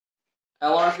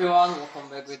Hello everyone, welcome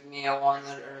back with me. I want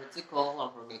an article.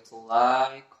 Don't forget to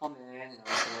like, comment, and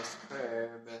also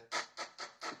subscribe.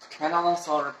 It can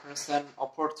also represent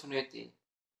opportunity.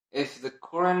 If the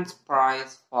current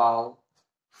price fall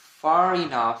far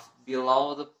enough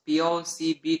below the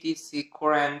POC BTC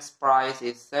current price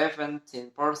is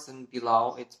 17%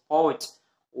 below its point,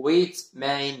 which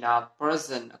may not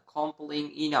present a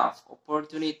compelling enough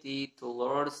opportunity to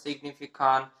lure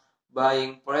significant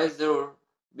buying pressure.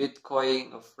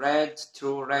 Bitcoin average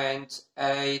true range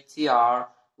ATR,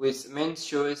 which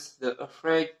measures the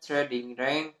average trading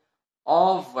range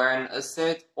of an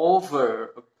asset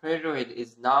over a period,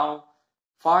 is now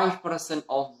 5%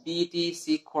 of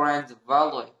BTC current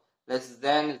value, less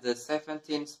than the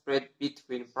 17 spread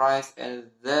between price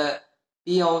and the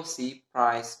POC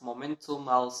price. Momentum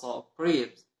also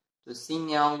appears to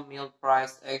signal mill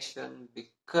price action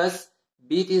because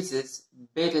BTC's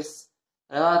biggest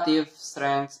relative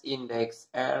strength index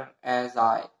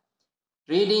RSI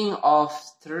reading of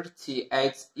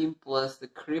 38 implies the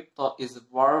crypto is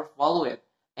worth valued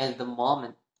at the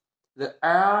moment. The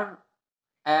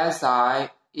RSI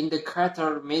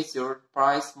indicator measures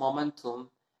price momentum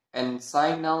and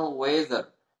signal whether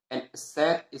an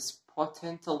asset is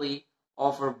potentially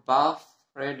overbought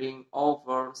reading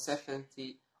over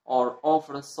 70 or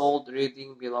oversold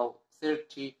reading below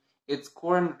 30. Its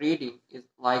current reading is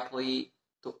likely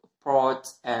to approach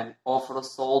an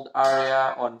oversold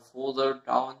area on further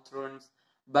downturns,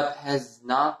 but has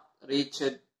not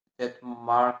reached that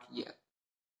mark yet.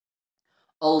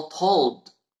 All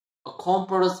told, a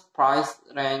compressed price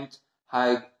range,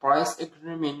 high price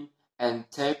agreement, and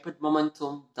tapered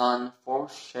momentum don't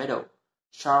foreshadow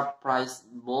sharp price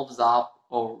moves up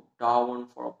or down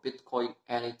for Bitcoin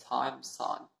anytime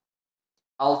soon.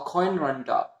 Altcoin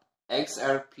roundup: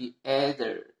 XRP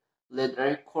Ether led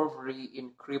recovery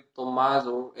in crypto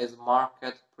measure as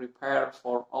market prepare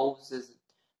for Aussies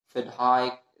Fed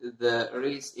hike. The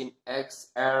rise in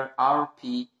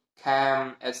XRP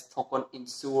came as token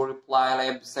issuer Reply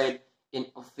Lab said in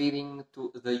a filing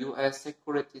to the U.S.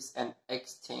 Securities and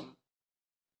Exchange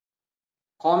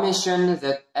Commission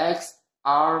that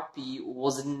XRP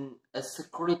wasn't a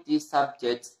security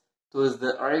subject to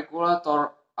the regulatory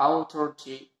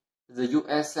authority. The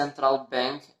U.S. Central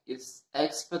Bank is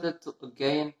expected to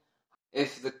again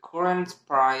if the current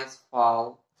price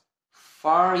falls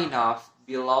far enough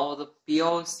below the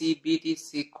POC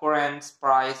BTC current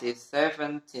price is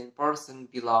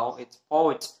 17% below its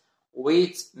point,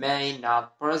 which may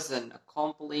not present a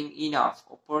compelling enough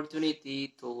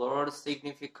opportunity to lure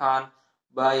significant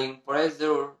buying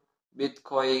pressure.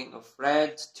 Bitcoin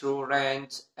average true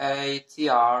range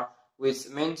ATR, which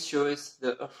measures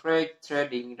the average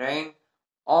trading range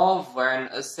of an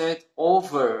asset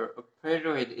over a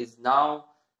period, is now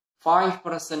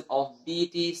 5% of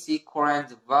BTC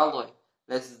current value,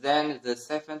 less than the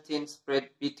 17 spread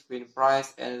between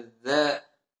price and the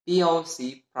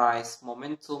POC price.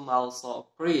 Momentum also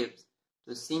appears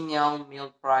to signal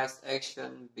mill price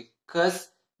action because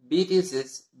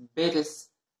BTC's biggest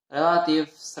relative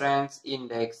strength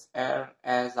index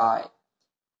RSI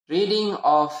reading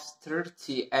of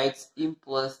 38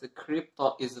 implies the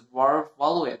crypto is worth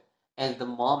valued at the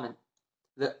moment.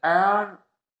 The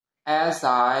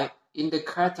RSI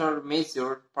indicator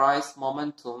measures price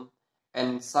momentum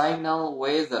and signal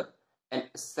whether an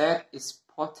asset is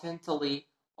potentially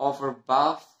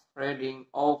overbought reading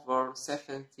over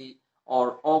 70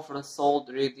 or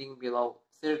oversold reading below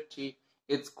 30.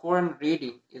 Its current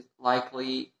reading is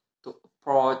likely to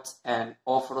approach an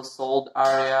oversold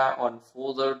area on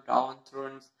further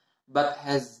downturns, but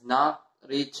has not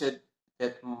reached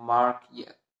that mark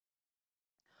yet.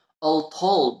 All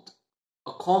told,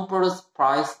 a compressed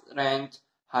price range,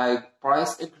 high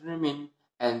price agreement,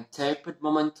 and tapered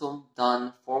momentum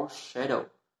don't foreshadow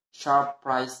sharp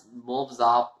price moves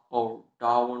up or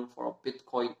down for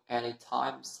Bitcoin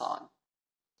anytime soon.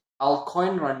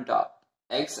 Altcoin roundup: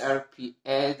 XRP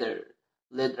Ether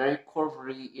led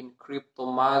recovery in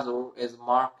crypto measure as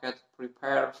market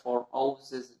prepare for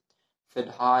Aussies Fed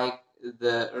hike.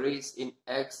 The rise in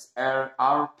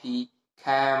XRP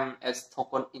came as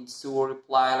token issuer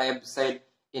Reply Lab said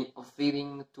in a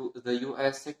filing to the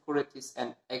U.S. Securities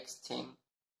and Exchange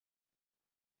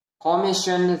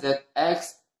Commission that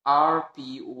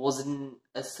XRP wasn't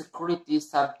a security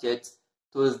subject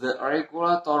to the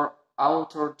regulatory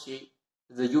authority.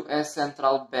 The U.S.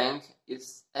 Central Bank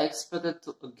is expected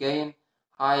to again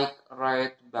hike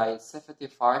rate by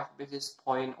 75 basis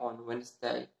points on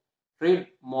Wednesday. Read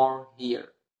more here.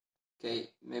 Okay,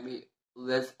 maybe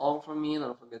that's all from me.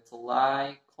 Don't forget to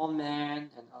like,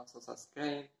 comment, and also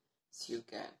subscribe. See you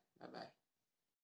again. Bye bye.